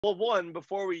Well, one,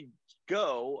 before we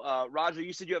go, Roger,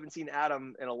 you said you haven't seen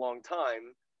Adam in a long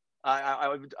time.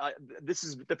 This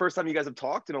is the first time you guys have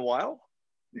talked in a while.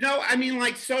 No, I mean,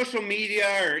 like social media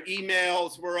or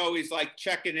emails, we're always like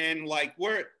checking in. Like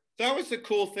that was the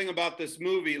cool thing about this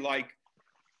movie. Like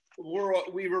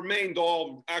we remained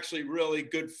all actually really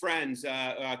good friends.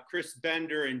 Chris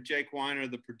Bender and Jake Weiner,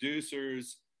 the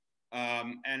producers,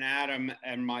 and Adam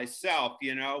and myself,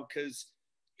 because,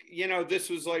 this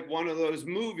was like one of those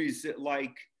movies that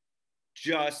like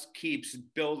just keeps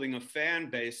building a fan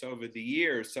base over the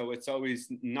years. So it's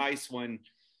always nice when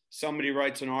somebody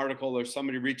writes an article or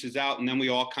somebody reaches out and then we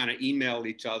all kind of email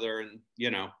each other and.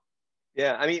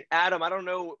 Yeah, I mean, Adam, I don't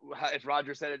know if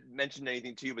Roger mentioned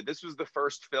anything to you, but this was the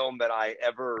first film that I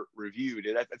ever reviewed.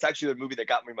 It's actually the movie that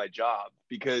got me my job,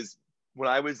 because when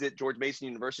I was at George Mason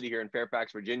University here in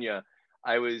Fairfax, Virginia,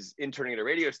 I was interning at a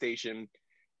radio station,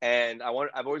 and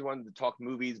I've always wanted to talk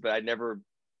movies, but I never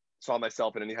saw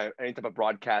myself in any type of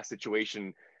broadcast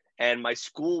situation. And my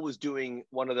school was doing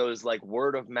one of those like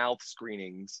word of mouth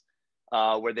screenings,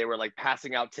 where they were like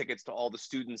passing out tickets to all the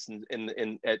students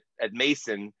at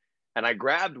Mason. And I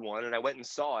grabbed one and I went and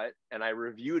saw it and I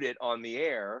reviewed it on the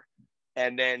air.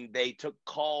 And then they took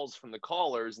calls from the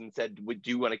callers and said, do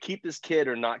you want to keep this kid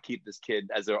or not keep this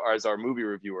kid as our movie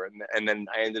reviewer? And then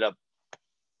I ended up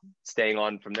staying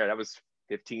on from there. That was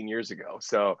 15 years ago.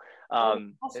 So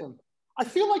awesome. I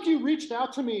feel like you reached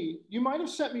out to me. You might have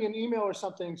sent me an email or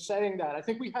something saying that. I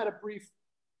think we had a brief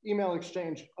email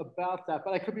exchange about that,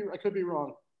 but I could be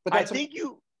wrong. But I think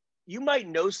you might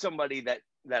know somebody that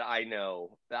I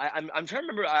know. I'm trying to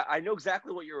remember. I know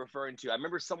exactly what you're referring to. I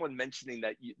remember someone mentioning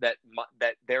that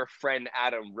their friend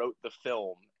Adam wrote the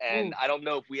film, and I don't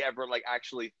know if we ever like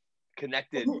actually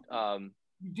connected. Do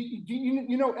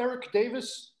you know Eric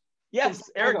Davis?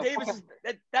 Yes, Eric Davis.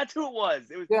 That's who it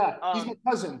was. It was. Yeah, he's my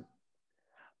cousin.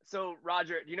 So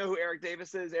Roger, do you know who Eric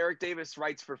Davis is? Eric Davis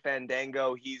writes for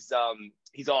Fandango. He's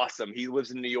awesome. He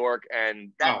lives in New York,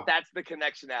 and that's the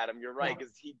connection, Adam. You're right,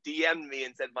 because he DM'd me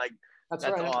and said, "Mike, that's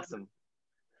right. Awesome."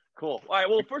 Cool. All right.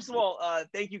 Well, first of all,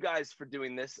 thank you guys for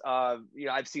doing this.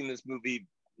 I've seen this movie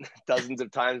dozens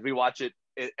of times. We watch it.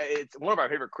 It's one of our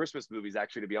favorite Christmas movies,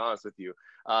 actually, to be honest with you.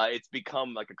 It's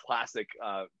become like a classic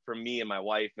for me and my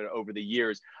wife over the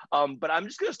years. But I'm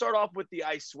just going to start off with the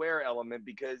I swear element,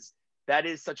 because that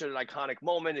is such an iconic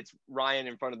moment. It's Ryan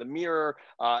in front of the mirror.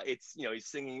 It's, he's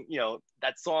singing,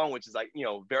 that song, which is like,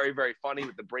 very, very funny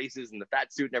with the braces and the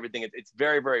fat suit and everything. It's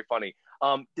very, very funny.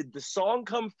 Did the song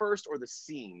come first or the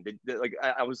scene?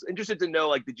 I was interested to know,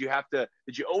 like, did you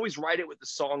always write it with the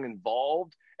song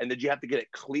involved? And did you have to get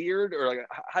it cleared? Or like,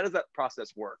 how does that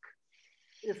process work?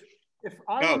 If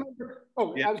I remember, I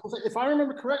was gonna say, if I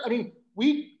remember correct, I mean,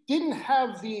 we didn't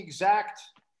have the exact,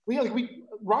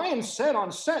 Ryan said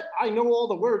on set, "I know all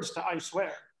the words to I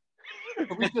swear."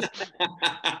 we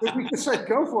just said,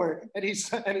 "Go for it," and he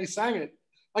sang it.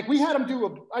 Like we had him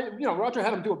do Roger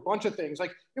had him do a bunch of things.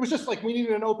 Like it was just like we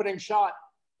needed an opening shot,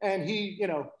 and he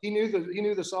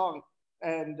knew the song,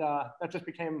 and that just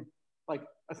became like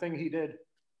a thing he did.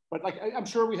 But like I'm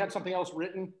sure we had something else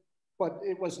written, but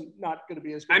it was not going to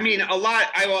be as good. I mean, a lot.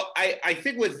 I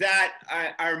think with that,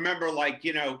 I remember like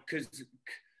because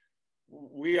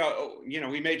we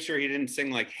made sure he didn't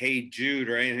sing like "Hey Jude"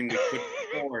 or anything we couldn't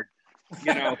afford,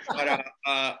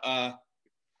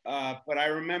 but I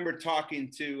remember talking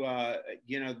to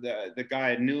the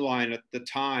guy at New Line at the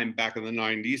time back in the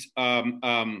 90s,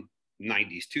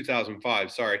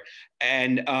 2005, sorry,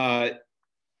 and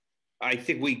I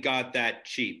think we got that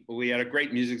cheap. We had a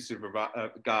great music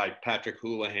guy, Patrick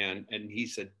Houlihan, and he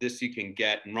said, "This you can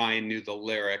get," and Ryan knew the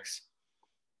lyrics,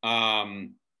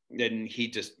 and he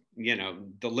just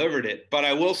delivered it. But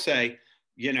I will say,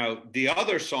 the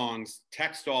other songs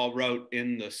Textall wrote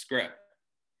in the script.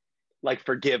 Like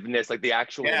Forgiveness, like the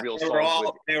actual real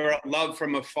songs. They were "Love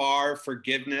from Afar,"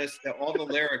 "Forgiveness." All the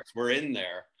lyrics were in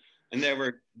there, and they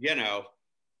were,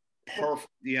 perfect.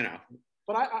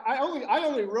 But I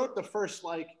only wrote the first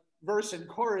like verse and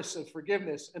chorus of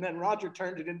Forgiveness, and then Roger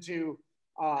turned it into,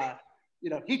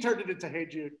 he turned it into "Hey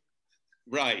Jude."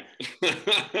 Right.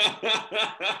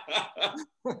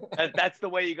 That's the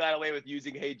way you got away with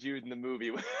using "Hey Jude" in the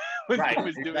movie. Right. He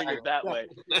was doing it that way.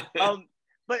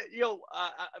 But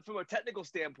from a technical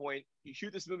standpoint, you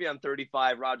shoot this movie on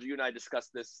 35. Roger, you and I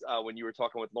discussed this when you were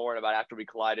talking with Lauren about After We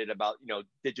Collided about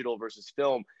digital versus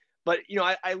film. But, you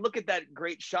know, I look at that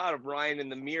great shot of Ryan in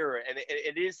the mirror, and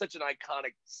it is such an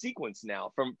iconic sequence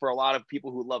now for a lot of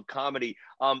people who love comedy.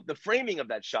 The framing of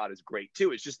that shot is great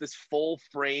too. It's just this full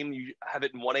frame. You have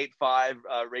it in 1:8:5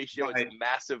 ratio. Right. It's a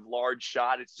massive, large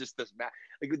shot. It's just this.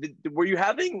 Were you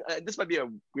having? This might be a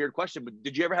weird question, but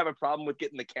did you ever have a problem with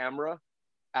getting the camera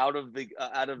out of the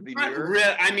mirror?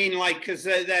 Really, I mean, like, because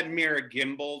that mirror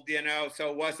gimbaled, you know,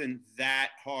 so it wasn't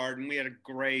that hard. And we had a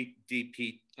great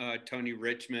DP, Tony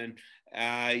Richmond,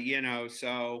 you know,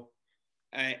 so,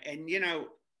 and you know,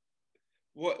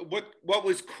 what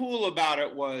was cool about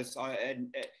it was,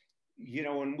 you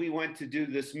know, when we went to do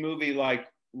this movie, like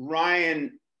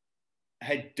Ryan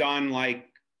had done, like,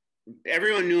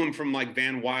 everyone knew him from like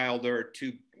Van Wilder,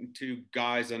 two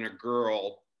guys and a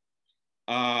girl.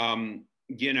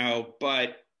 You know,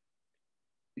 but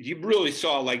you really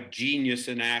saw like genius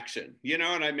in action. You know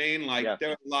what I mean? Like there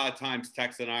were a lot of times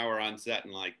Tex and I were on set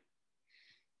and like,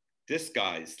 this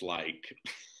guy's like,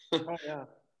 oh, yeah.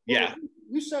 Yeah. Well,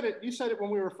 you said it when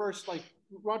we were first, like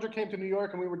Roger came to New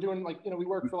York and we were doing like, you know, we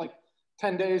worked for like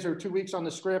 10 days or 2 weeks on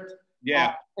the script.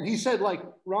 Yeah. And he said like,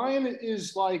 Ryan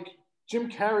is like Jim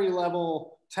Carrey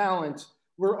level talent.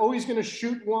 We're always going to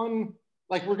shoot one.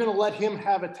 Like we're going to let him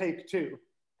have a take too.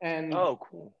 And oh,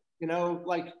 cool. You know,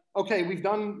 like, okay, we've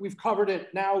covered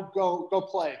it. Now go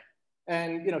play.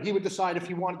 And you know, he would decide if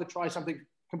he wanted to try something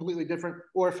completely different,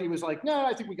 or if he was like, no,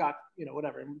 I think we got, you know,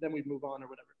 whatever. And then we'd move on or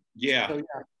whatever. Yeah. So,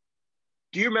 yeah.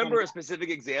 Do you remember a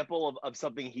specific example of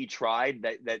something he tried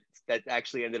that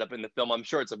actually ended up in the film? I'm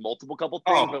sure it's a multiple couple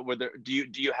things, but do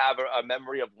you have a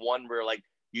memory of one where like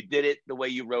you did it the way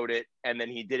you wrote it, and then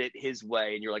he did it his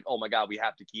way, and you're like, oh my God, we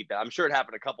have to keep that. I'm sure it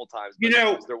happened a couple times. But you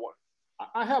know, is there one?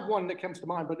 I have one that comes to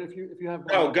mind, but if you have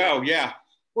go, yeah.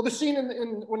 Well, the scene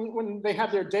in when they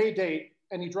have their date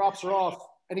and he drops her off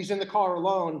and he's in the car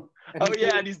alone. And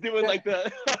and he's doing like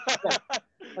the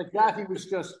like that. He was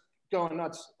just going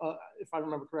nuts, if I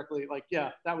remember correctly. Like,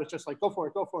 yeah, that was just like go for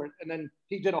it, and then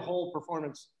he did a whole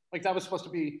performance. Like that was supposed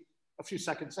to be a few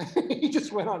seconds. He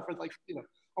just went on for like, you know,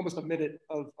 almost a minute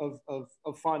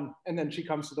of fun, and then she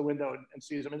comes to the window and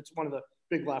sees him, and it's one of the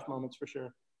big laugh moments for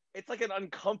sure. It's like an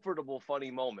uncomfortable,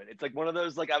 funny moment. It's like one of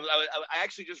those, like I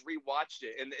actually just rewatched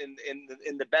it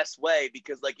in the best way,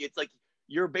 because like it's like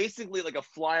you're basically like a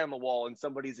fly on the wall in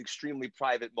somebody's extremely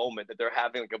private moment that they're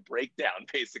having like a breakdown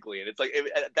basically, and it's like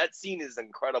that scene is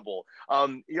incredible.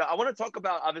 You know, I want to talk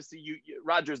about obviously you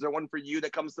Roger. Is there one for you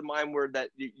that comes to mind where that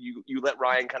you let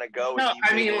Ryan kind of go? No,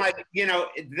 I mean, like, you know,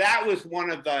 that was one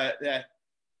of the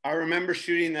I remember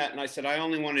shooting that and I said, I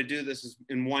only want to do this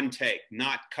in one take,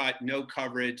 not cut, no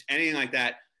coverage, anything like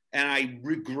that. And I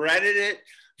regretted it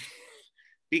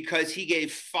because he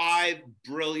gave 5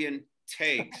 brilliant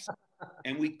takes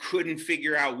and we couldn't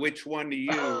figure out which one to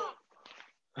use.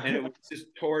 And it was just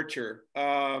torture.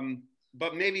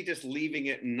 But maybe just leaving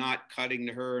it and not cutting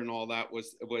to her and all that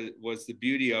was the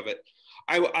beauty of it.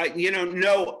 You know,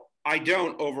 no, I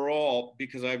don't overall,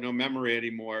 because I have no memory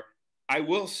anymore. I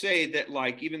will say that,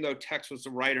 like, even though Tex was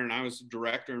the writer and I was the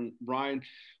director and Ryan,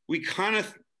 we kind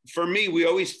of, for me, we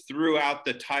always threw out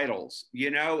the titles. You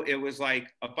know, it was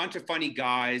like a bunch of funny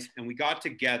guys and we got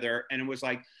together and it was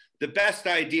like the best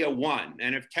idea won.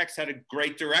 And if Tex had a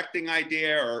great directing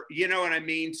idea, or, you know what I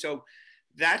mean? So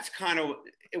that's kind of,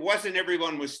 it wasn't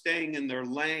everyone was staying in their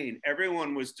lane.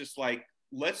 Everyone was just like,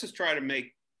 let's just try to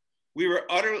make, we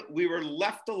were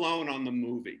left alone on the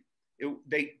movie.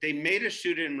 They made us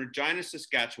shoot it in Regina,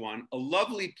 Saskatchewan, a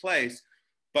lovely place,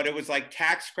 but it was like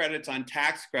tax credits on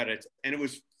tax credits, and it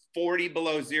was 40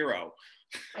 below zero.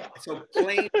 So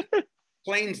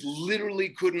planes literally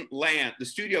couldn't land. The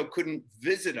studio couldn't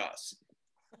visit us.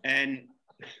 And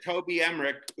Toby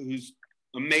Emmerich, who's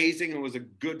amazing and was a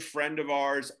good friend of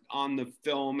ours on the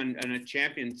film and a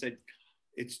champion, said,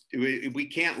 we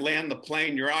can't land the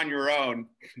plane. You're on your own.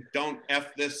 Don't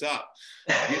F this up.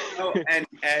 You know?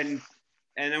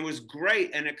 And it was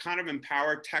great. And it kind of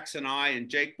empowered Tex and I and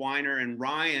Jake Weiner and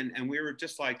Ryan. And we were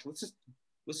just like, let's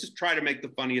just try to make the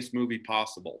funniest movie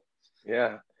possible.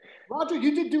 Yeah. Roger,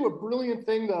 you did do a brilliant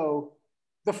thing though.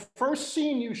 The first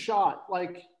scene you shot,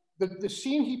 like the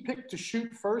scene he picked to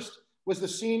shoot first was the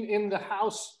scene in the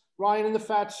house, Ryan in the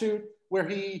fat suit, where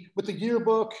he, with the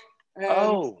yearbook.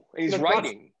 And, he's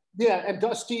writing. And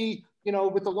Dusty, you know,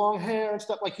 with the long hair and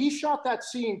stuff. Like he shot that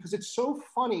scene because it's so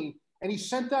funny, and he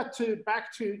sent that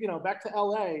back to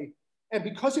LA. And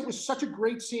because it was such a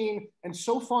great scene and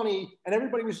so funny, and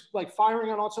everybody was like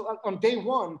firing on day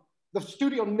one, the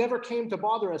studio never came to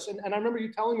bother us. And I remember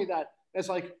you telling me that as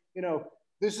like, you know,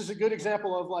 this is a good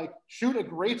example of like, shoot a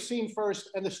great scene first,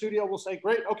 and the studio will say,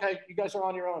 great, okay, you guys are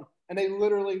on your own. And they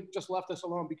literally just left us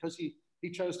alone because he he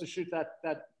chose to shoot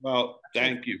that. Well,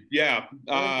 thank you. Yeah,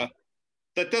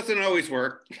 that doesn't always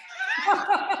work.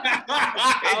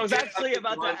 I was actually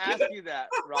about to ask you that,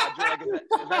 Roger. Like,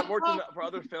 is that working for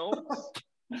other films?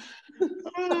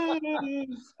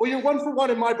 Well, you're 1 for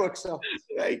 1 in my book, so.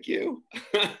 Thank you.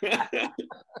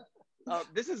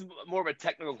 This is more of a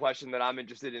technical question that I'm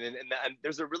interested in, and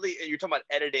there's a really, you're talking about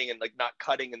editing and like not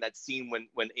cutting in that scene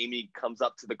when Amy comes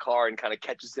up to the car and kind of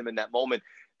catches him in that moment.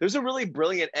 There's a really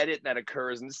brilliant edit that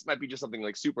occurs, and this might be just something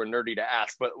like super nerdy to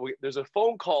ask, but there's a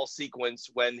phone call sequence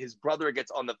when his brother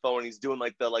gets on the phone. He's doing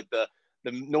like the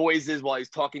noises while he's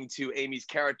talking to Amy's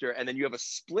character, and then you have a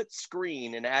split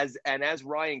screen, and as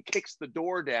Ryan kicks the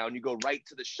door down, you go right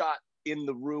to the shot in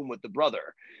the room with the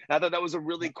brother. And I thought that was a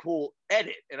really cool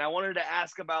edit, and I wanted to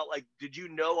ask about, like, did you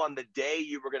know on the day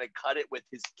you were going to cut it with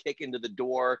his kick into the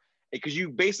door? Because you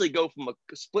basically go from a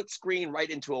split screen right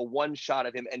into a one shot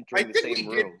of him entering the same room. I think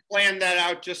we did plan that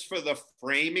out just for the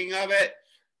framing of it.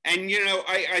 And, you know,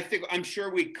 I'm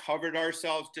sure we covered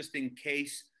ourselves just in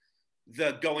case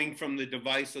the going from the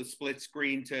device of split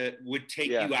screen would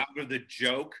take you out of the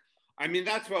joke. I mean,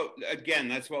 that's what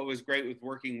was great with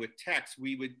working with Tex.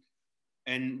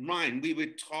 And Ryan, we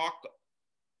would talk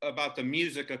about the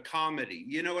music of comedy.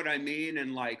 You know what I mean?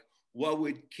 And like what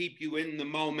would keep you in the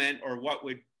moment, or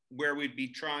where we'd be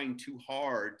trying too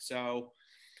hard. So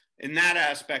in that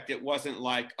aspect, it wasn't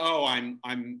like, oh,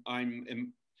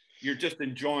 you're just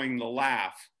enjoying the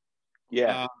laugh.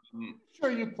 Yeah. Sure,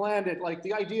 you planned it. Like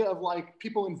the idea of like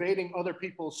people invading other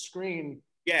people's screen.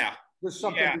 Yeah. Was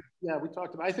something. Yeah, we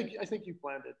talked about. I think you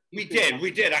planned it. We did.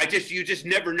 You just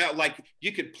never know. Like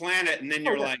you could plan it, and then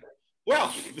you're like,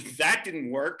 well, that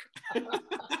didn't work.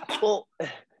 Well,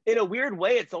 in a weird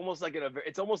way, it's almost like an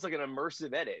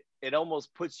immersive edit. It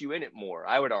almost puts you in it more.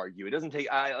 I would argue it doesn't take.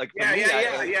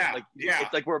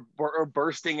 It's like we're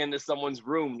bursting into someone's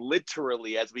room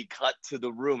literally as we cut to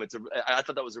the room. I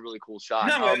thought that was a really cool shot.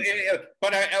 No,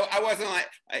 but I wasn't like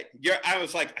I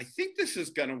was like, I think this is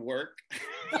gonna work.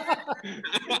 I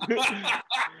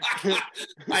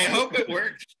hope it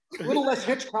works. A little less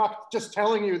Hitchcock just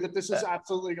telling you that this is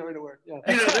absolutely going to work. Yeah.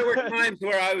 You know, there were times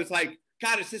where I was like,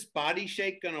 God, is this body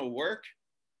shake gonna work?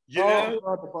 You know,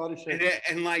 God, the body shake.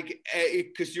 And like,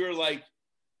 because you're like,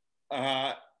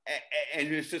 and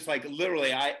it's just like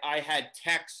literally, I had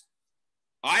Tex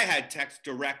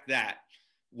direct that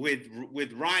with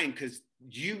Ryan because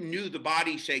you knew the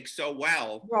body shake so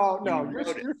well. No,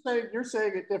 you're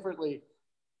saying it differently.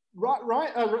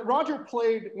 Roger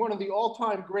played one of the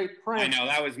all-time great pranks. I know,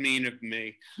 that was mean of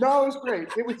me. No, it was great.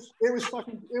 It was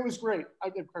great.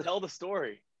 Tell the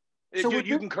story. So dude,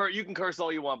 you can curse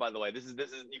all you want, by the way. This is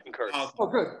you can curse. Oh,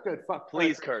 good. Fuck.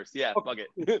 Please curse. Yeah, fuck it.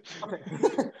 Okay.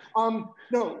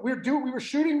 No, we were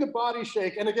shooting the body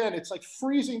shake, and again, it's like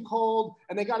freezing cold,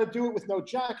 and they got to do it with no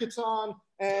jackets on,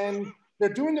 and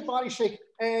they're doing the body shake,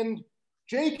 and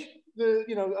Jake, the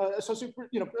associate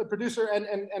producer and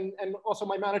also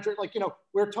my manager, like,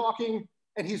 we're talking,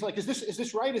 and he's like, is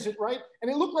this right? Is it right?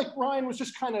 And it looked like Ryan was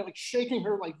just kind of like shaking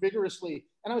her like vigorously.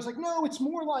 And I was like, no, it's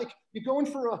more like you're going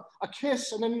for a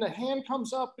kiss, and then the hand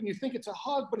comes up and you think it's a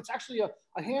hug, but it's actually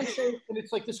a handshake. And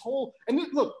it's like this whole, and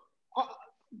look,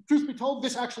 truth be told,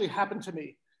 this actually happened to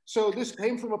me. So this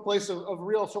came from a place of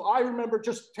real. So I remember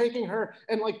just taking her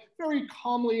and like very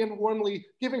calmly and warmly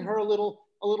giving her a little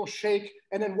shake,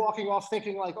 and then walking off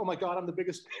thinking like, oh my God, I'm the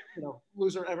biggest,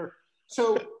 loser ever.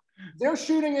 So they're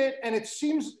shooting it, and it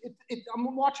seems,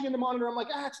 I'm watching in the monitor. I'm like,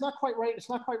 it's not quite right. It's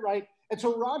not quite right. And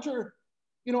so Roger,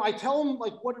 I tell him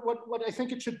like what I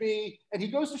think it should be. And he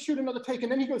goes to shoot another take.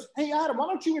 And then he goes, hey, Adam, why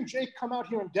don't you and Jake come out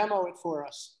here and demo it for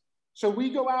us? So we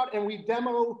go out and we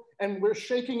demo, and we're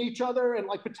shaking each other and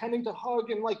like pretending to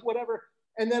hug and like whatever.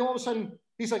 And then all of a sudden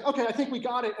he's like, okay, I think we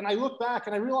got it. And I look back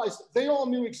and I realized they all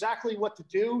knew exactly what to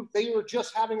do. They were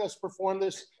just having us perform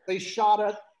this. They shot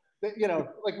it.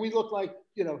 Like we look like,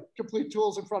 complete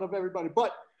tools in front of everybody,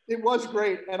 but it was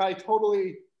great. And I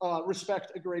totally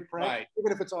respect a great prank,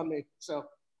 even if it's on me. So,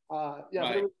 But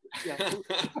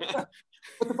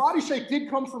the body shake did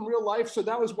come from real life. So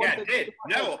that was one thing. Yeah, it did.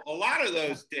 No, a lot of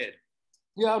those did.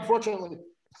 Yeah, unfortunately.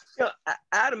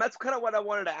 Adam, that's kind of what I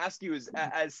wanted to ask you is,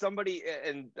 as somebody,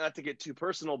 and not to get too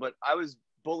personal, but I was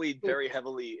bullied very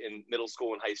heavily in middle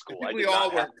school and high school. We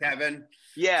all were, Kevin.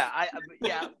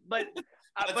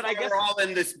 But I guess we're all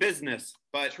in this business.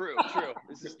 But true.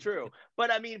 This is true.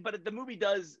 But I mean, but the movie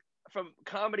does, from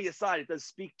comedy aside, it does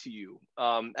speak to you.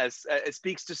 As it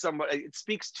speaks to somebody, it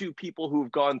speaks to people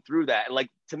who've gone through that. And like,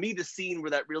 to me, the scene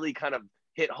where that really kind of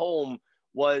hit home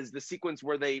was the sequence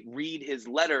where they read his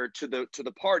letter to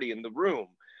the party in the room.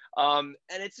 And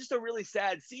it's just a really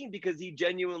sad scene because he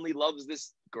genuinely loves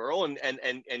this girl, and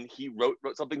he wrote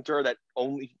something to her that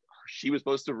only she was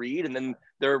supposed to read, and then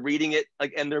they're reading it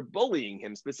like, and they're bullying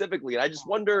him specifically. And I just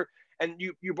wonder, and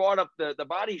you brought up the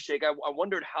body shake. I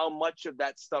wondered how much of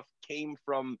that stuff came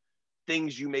from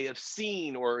things you may have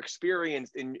seen or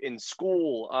experienced in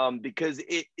school, because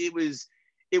it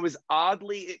was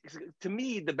oddly, to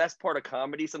me, the best part of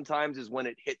comedy sometimes is when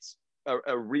it hits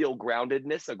a real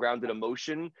groundedness, a grounded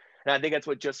emotion. And I think that's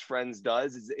what Just Friends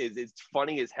does, is it's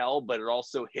funny as hell, but it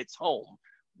also hits home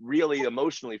really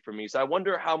emotionally for me. So I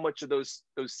wonder how much of those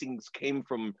scenes came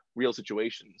from real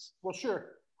situations. Well,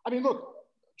 sure. I mean, look,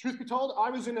 truth be told, I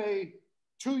was in a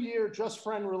 2-year just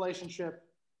friend relationship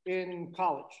in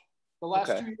college. The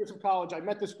last 2 years of college, I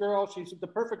met this girl. She's the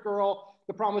perfect girl.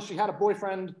 The problem is she had a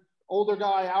boyfriend, older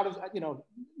guy, out of,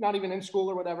 not even in school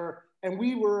or whatever. And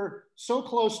we were so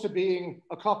close to being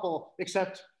a couple,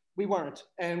 except we weren't.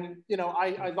 And,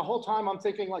 I the whole time I'm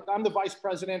thinking, like, I'm the vice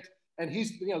president and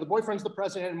he's, the boyfriend's the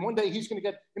president. And one day he's going to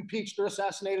get impeached or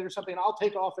assassinated or something, and I'll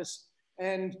take office.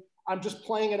 And I'm just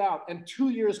playing it out. And 2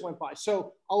 years went by.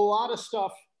 So a lot of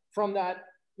stuff from that,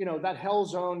 that hell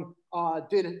zone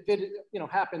did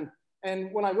happen.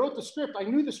 And when I wrote the script, I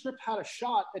knew the script had a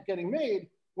shot at getting made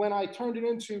when I turned it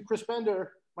into Chris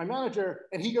Bender, my manager,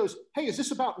 and he goes, "Hey, is this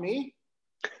about me?"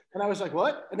 And I was like,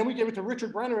 "What?" And then we gave it to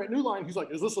Richard Brenner at New Line. He's like,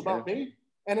 "Is this about me?"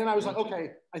 And then I was like,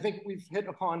 "Okay, I think we've hit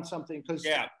upon something," because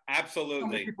absolutely, so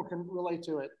many people can relate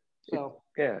to it. So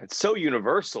it's so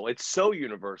universal. It's so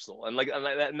universal, and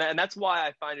and that's why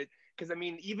I find it. Because I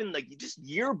mean, even like just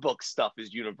yearbook stuff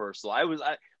is universal. I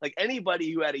like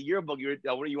anybody who had a yearbook, you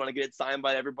want to get it signed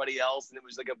by everybody else, and it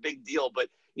was like a big deal. But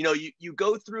you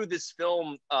go through this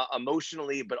film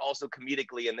emotionally, but also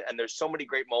comedically, and there's so many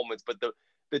great moments. But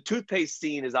the toothpaste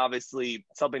scene is obviously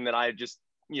something that I just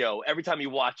every time you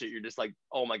watch it, you're just like,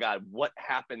 oh my God, what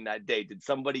happened that day? Did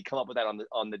somebody come up with that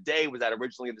on the day? Was that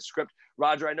originally in the script?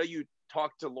 Roger, I know you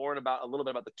talked to Lauren about a little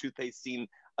bit about the toothpaste scene.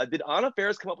 Did Anna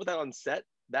Faris come up with that on set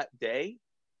that day?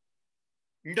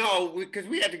 No, because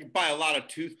we had to buy a lot of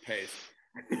toothpaste.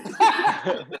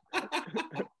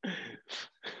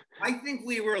 I think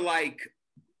we were like,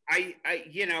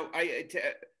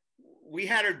 we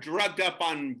had her drugged up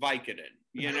on Vicodin,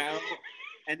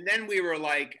 and then we were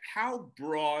like, how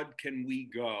broad can we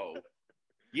go?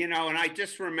 And I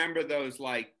just remember those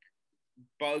like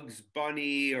Bugs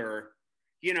Bunny or,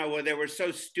 where they were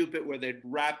so stupid where they'd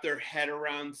wrap their head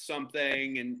around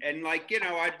something and like,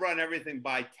 I'd run everything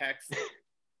by text.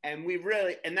 And we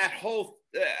really, and that whole,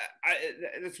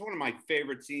 that's one of my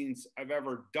favorite scenes I've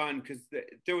ever done because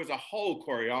there was a whole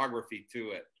choreography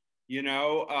to it,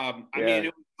 I mean,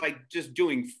 it was like just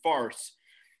doing farce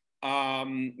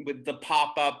with the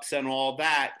pop-ups and all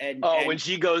that. And when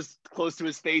she goes close to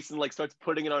his face and like starts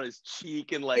putting it on his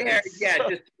cheek and like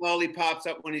just slowly pops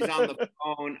up when he's on the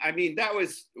phone. I mean,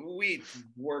 we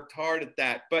worked hard at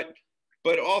that, but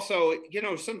also,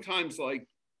 sometimes like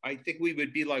I think we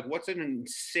would be like, what's an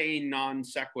insane non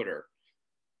sequitur,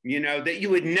 that you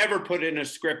would never put in a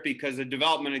script because a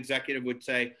development executive would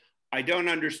say, I don't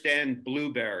understand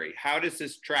blueberry. How does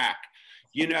this track?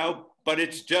 But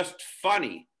it's just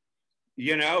funny,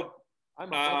 and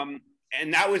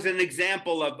that was an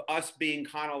example of us being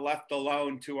kind of left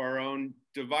alone to our own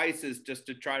devices just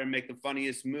to try to make the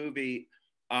funniest movie,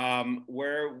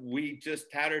 where we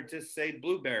just had her just say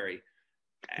blueberry.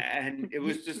 And it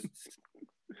was just,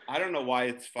 I don't know why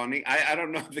it's funny. I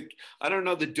don't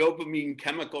know the dopamine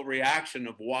chemical reaction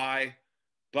of why,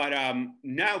 but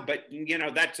no, but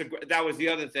that was the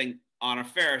other thing. Anna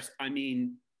Faris, I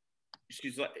mean,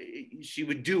 she's like, she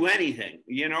would do anything,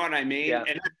 you know what I mean? Yeah.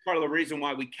 And that's part of the reason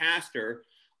why we cast her,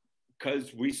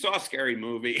 because we saw Scary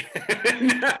Movie. We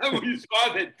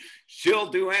saw that she'll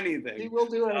do anything. She will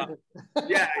do anything.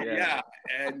 Yeah.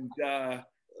 And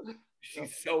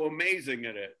she's so amazing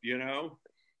at it,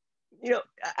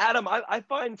 Adam, I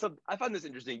find this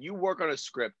interesting. You work on a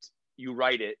script, you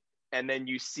write it, and then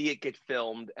you see it get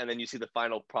filmed, and then you see the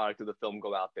final product of the film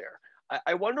go out there.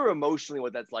 I wonder emotionally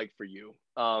what that's like for you.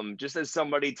 Just as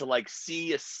somebody to like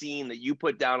see a scene that you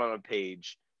put down on a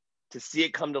page, to see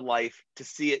it come to life, to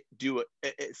see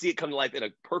it come to life in a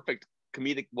perfect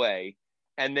comedic way,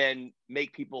 and then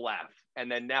make people laugh. And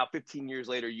then now 15 years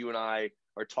later, you and I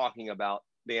are talking about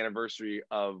the anniversary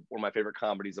of one of my favorite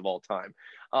comedies of all time.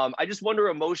 I just wonder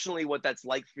emotionally what that's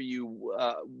like for you,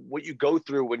 what you go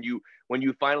through when you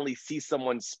finally see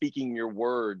someone speaking your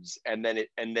words, and then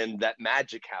that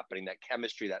magic happening, that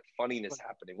chemistry, that funniness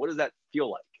happening. What does that feel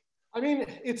like? I mean,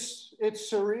 it's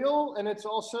surreal, and it's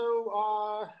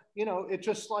also, it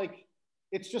just like,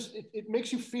 it's just, it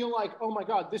makes you feel like, oh my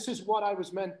God, this is what I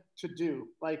was meant to do.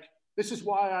 Like, this is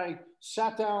why I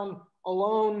sat down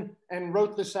alone and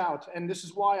wrote this out. And this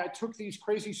is why I took these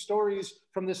crazy stories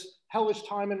from this hellish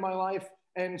time in my life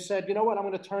and said, you know what, I'm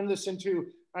going to turn this into,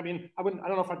 I mean, I don't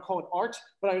know if I'd call it art,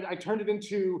 but I turned it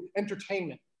into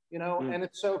entertainment, you know? And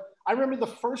it's so, I remember the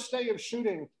first day of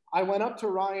shooting, I went up to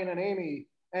Ryan and Amy,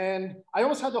 and I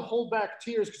almost had to hold back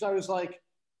tears because I was like,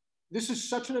 this is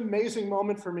such an amazing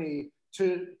moment for me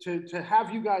to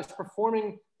have you guys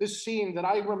performing this scene that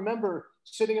I remember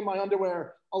sitting in my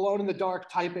underwear alone in the dark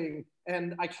typing,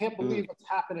 and I can't believe what's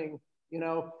happening, you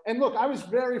know? And look, I was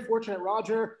very fortunate.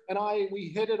 Roger and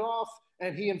we hit it off,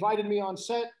 and he invited me on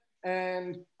set,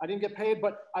 and I didn't get paid,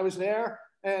 but I was there.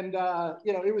 And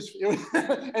you know, it was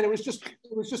and it was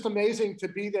just amazing to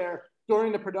be there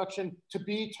during the production, to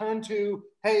be turned to,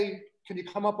 hey, can you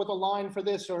come up with a line for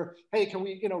this? Or, hey, can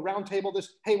we, you know, round table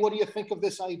this? Hey, what do you think of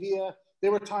this idea?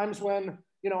 There were times when,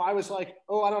 you know, I was like,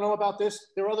 oh, I don't know about this.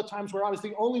 There were other times where I was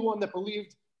the only one that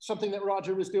believed something that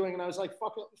Roger was doing. And I was like,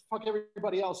 fuck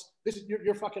everybody else.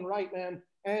 You're fucking right, man.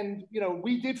 And, you know,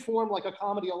 we did form like a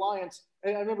comedy alliance.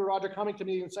 And I remember Roger coming to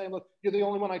me and saying, look, you're the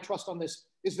only one I trust on this.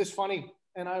 Is this funny?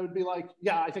 And I would be like,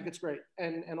 yeah, I think it's great.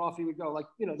 And off he would go. Like,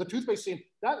 you know, the toothpaste scene,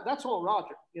 that's all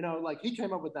Roger, you know, like he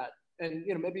came up with that. And,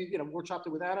 you know, maybe, you know, workshopped it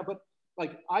with Anna, but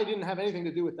like, I didn't have anything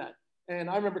to do with that.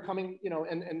 And I remember coming, you know,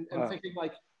 and wow, thinking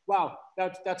like, wow,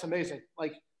 that's amazing.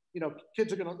 Like, you know,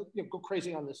 kids are going to, you know, go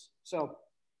crazy on this. So,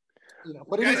 you know,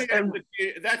 but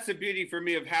that's the beauty for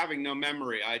me of having no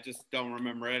memory. I just don't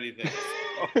remember anything.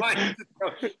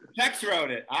 Tex wrote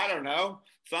it. I don't know.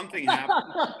 Something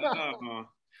happened.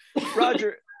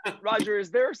 Roger,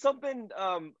 is there something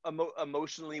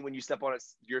emotionally when you step on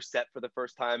your set for the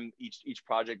first time, each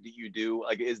project that you do?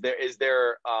 Like, is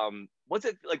there what's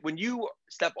it like when you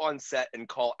step on set and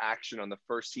call action on the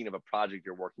first scene of a project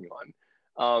you're working on?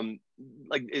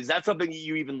 Like, is that something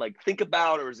you even like think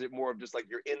about, or is it more of just like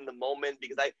you're in the moment?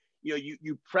 Because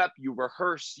you prep, you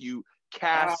rehearse, you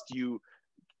cast, you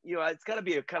know, it's got to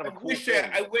be a kind of a cool thing.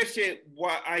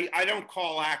 I don't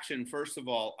call action, first of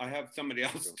all. I have somebody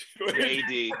else do it.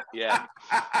 AD, yeah.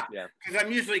 Because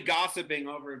I'm usually gossiping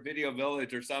over a Video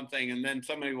Village or something, and then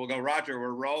somebody will go, Roger,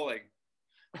 we're rolling.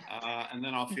 And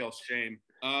then I'll feel shame.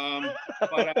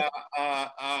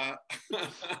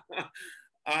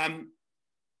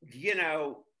 You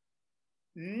know,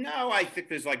 no, I think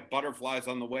there's like butterflies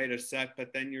on the way to set,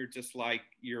 but then you're just like,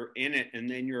 you're in it, and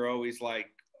then you're always like,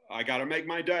 I gotta make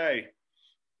my day.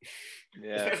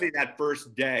 Yeah. Especially that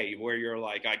first day where you're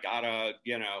like, I gotta,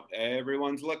 you know,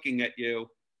 everyone's looking at you.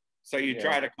 So you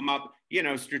try to come up, you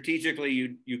know, strategically,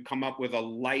 you come up with a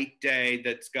light day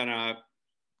that's gonna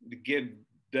give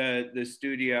the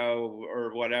studio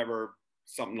or whatever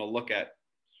something to look at,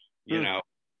 you know.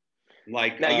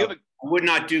 Like, I would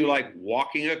not do like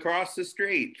walking across the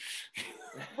street.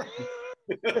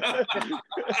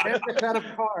 Can't get out of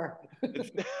a car.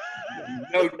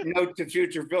 Note to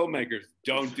future filmmakers: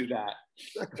 don't do that.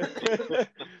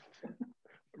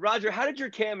 Roger, how did your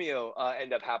cameo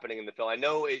end up happening in the film? I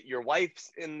know your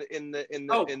wife's in the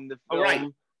film, right,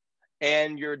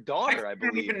 and your daughter, I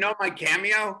believe. You don't even know my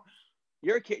cameo.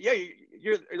 You're aren't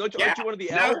you one of the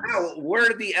elves? No,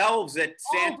 we're the elves at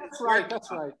Santa. That's right.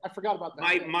 That's right. I forgot about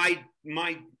that.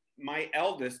 My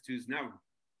eldest, who's now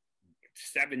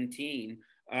 17,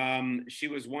 she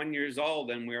was 1 year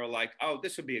old, and we were like, oh,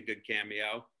 this would be a good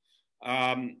cameo.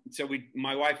 So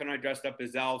my wife and I dressed up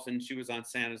as elves, and she was on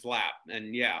Santa's lap.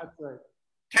 And that's right.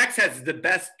 Tex has the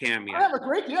best cameo. I have a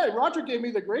great, Roger gave me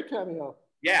the great cameo.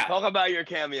 Yeah. Talk about your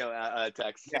cameo,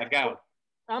 Tex. Yeah, go.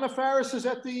 Anna Faris is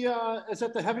at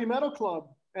the heavy metal club,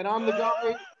 and I'm the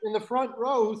guy in the front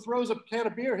row who throws a can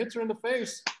of beer, hits her in the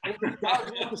face, and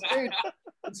dives off the stage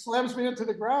and slams me into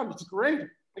the ground. It's great.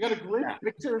 I got a great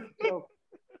picture, you know,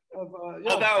 of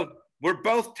Although we're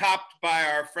both topped by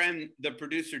our friend, the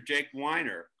producer Jake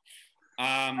Weiner.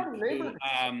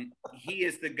 He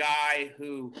is the guy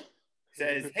who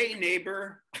says, "Hey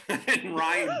neighbor," and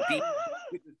Ryan beats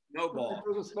with a snowball.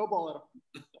 Throws a snowball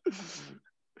at him.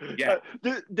 Yeah.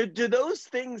 Do those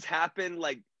things happen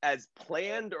like as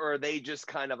planned, or are they just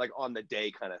kind of like on the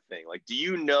day kind of thing? Like, do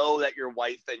you know that your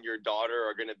wife and your daughter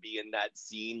are going to be in that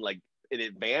scene like in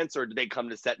advance, or do they come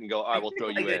to set and go, all right, we'll throw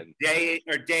you in?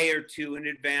 A day or two in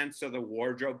advance, so the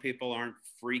wardrobe people aren't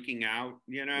freaking out,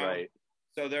 you know? Right.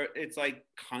 So it's like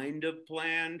kind of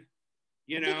planned,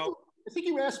 you know? I think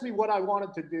you asked me what I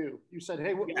wanted to do. You said,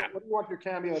 hey, what do you want your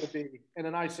cameo to be? And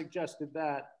then I suggested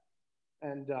that.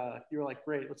 And you were like,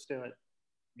 great, let's do it.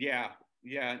 Yeah.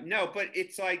 No, but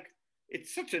it's like,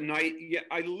 it's such a nice,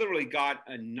 I literally got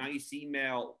a nice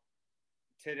email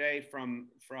today from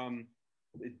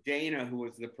Dana, who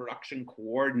was the production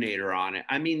coordinator on it.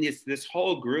 I mean, this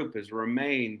whole group has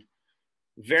remained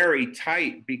very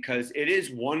tight because it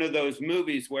is one of those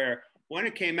movies where when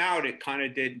it came out, it kind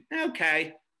of did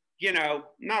okay. You know,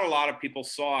 not a lot of people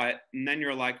saw it, and then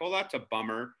you're like, oh, that's a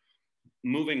bummer.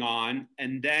 Moving on,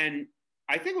 and then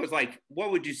I think it was like,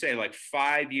 what would you say, like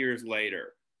 5 years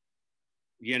later?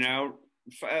 You know,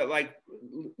 like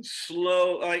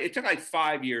slow. Like it took like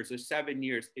 5 years or 7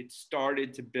 years. It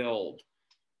started to build.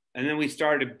 And then we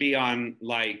started to be on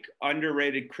like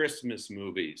underrated Christmas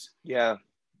movies. Yeah.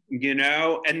 You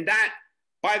know, and that,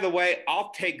 by the way,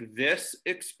 I'll take this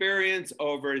experience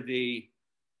over the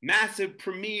massive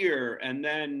premiere. And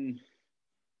then,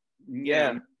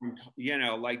 you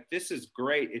know, like this is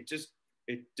great. It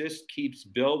just keeps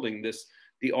building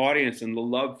the audience and the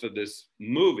love for this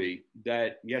movie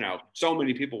that, you know, so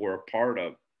many people were a part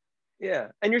of. Yeah,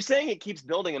 and you're saying it keeps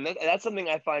building, and that's something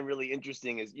I find really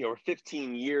interesting. Is, you know, we're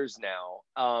 15 years now,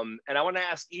 and I want to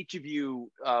ask each of you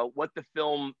what the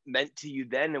film meant to you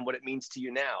then and what it means to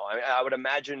you now. I would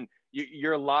imagine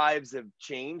your lives have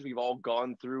changed. We've all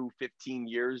gone through 15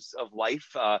 years of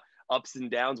life, ups and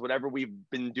downs, whatever we've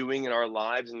been doing in our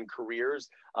lives and careers.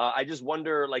 I just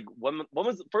wonder, like, when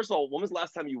was, first of all, when was the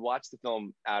last time you watched the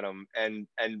film, Adam, and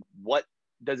what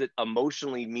does it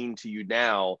emotionally mean to you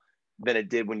now than it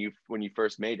did when you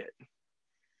first made it?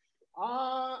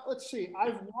 Let's see. I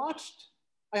haven't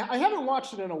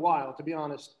watched it in a while, to be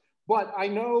honest. But I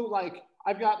know, like,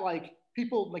 I've got like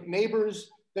people, like neighbors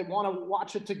that want to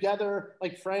watch it together,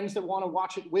 like friends that want to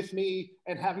watch it with me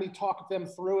and have me talk them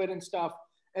through it and stuff.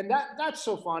 And that's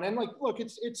so fun. And like, look,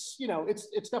 it's you know,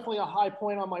 it's definitely a high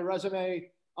point on my resume,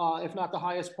 if not the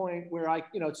highest point, where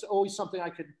it's always something I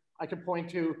could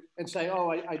point to and say, oh,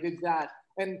 I did that.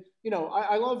 And, you know,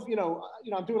 I love,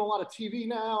 I'm doing a lot of TV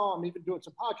now. I'm even doing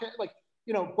some podcasts, like,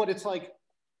 but it's like,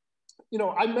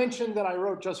 I mentioned that I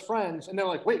wrote Just Friends, and they're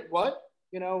like, wait, what?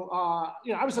 I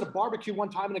was at a barbecue one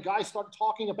time and a guy started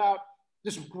talking about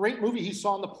this great movie he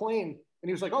saw on the plane. And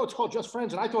he was like, oh, it's called Just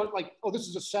Friends. And I thought, like, oh, this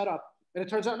is a setup. And it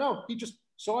turns out, no, he just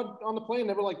saw it on the plane.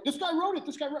 They were like, this guy wrote it.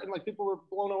 And like, people were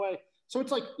blown away. So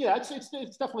it's like, yeah, it's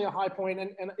definitely a high point,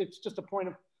 and it's just a point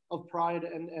of pride,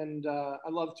 and I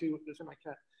love to. There's my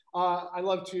cat. I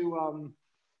love to,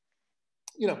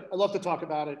 I love to talk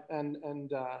about it, and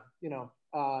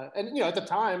at the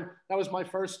time that was my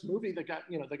first movie that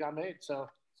got made. So,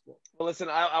 well, listen,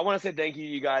 I want to say thank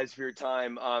you guys for your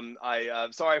time. I'm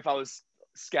sorry if I was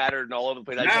scattered and all over the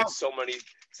place. I just had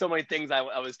so many things I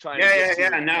was trying to get to.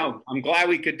 Yeah. No, I'm glad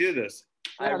we could do this.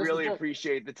 I really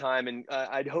appreciate the time, and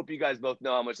I hope you guys both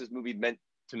know how much this movie meant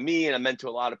to me, and it meant to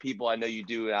a lot of people. I know you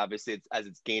do, and obviously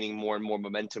it's gaining more and more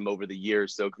momentum over the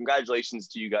years. So congratulations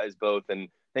to you guys both, and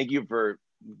thank you for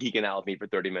geeking out with me for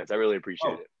 30 minutes. I really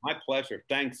appreciate it. My pleasure.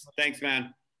 Thanks,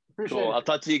 man. Appreciate it. I'll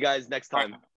talk to you guys next time.